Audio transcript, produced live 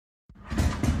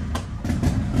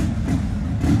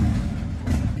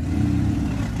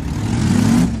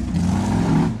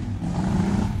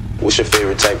What's your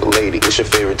favorite type of lady? What's your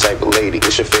favorite type of lady?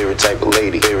 What's your favorite type of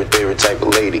lady? Favorite type of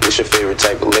lady? What's your favorite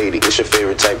type of lady? What's your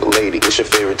favorite type of lady? What's your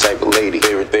favorite type of lady?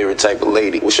 Favorite type of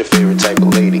lady? What's your favorite type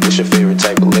of lady? What's your favorite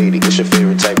type of lady? What's your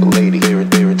favorite type of lady?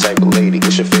 Favorite type of lady?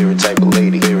 What's your favorite type of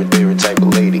lady? Favorite type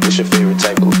of lady? What's your favorite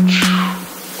type of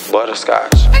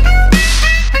butterscotch?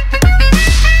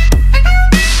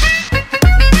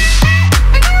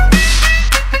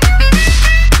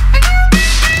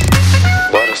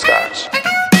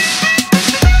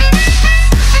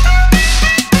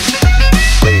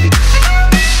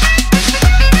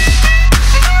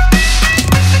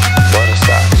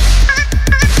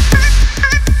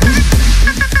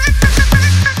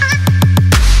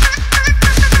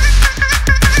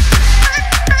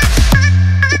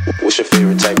 What's your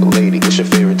favorite type of lady? What's your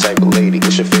favorite type of lady?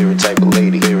 What's your favorite type of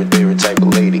lady? Favorite type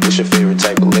of lady? What's your favorite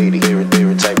type of lady?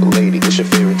 Favorite type of lady? What's your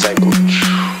favorite type of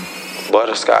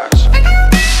butterscotch?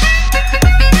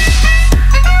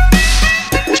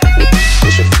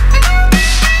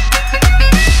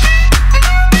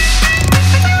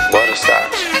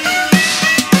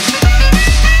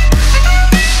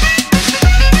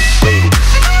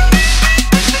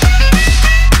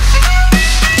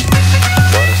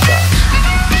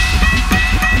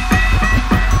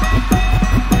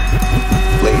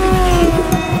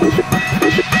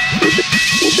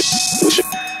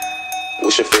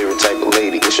 What's your favorite type of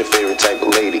lady? What's your favorite type of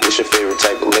lady? What's your favorite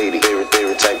type of lady?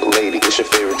 Favorite type of lady? What's your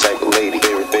favorite type of lady?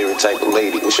 Favorite type of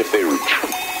lady? What's your favorite?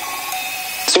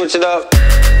 Switch it up.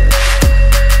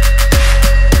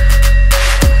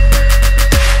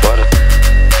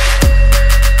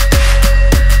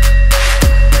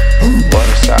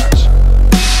 Butterscotch.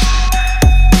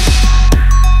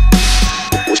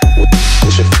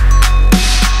 What's your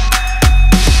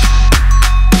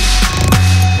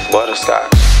butterscotch?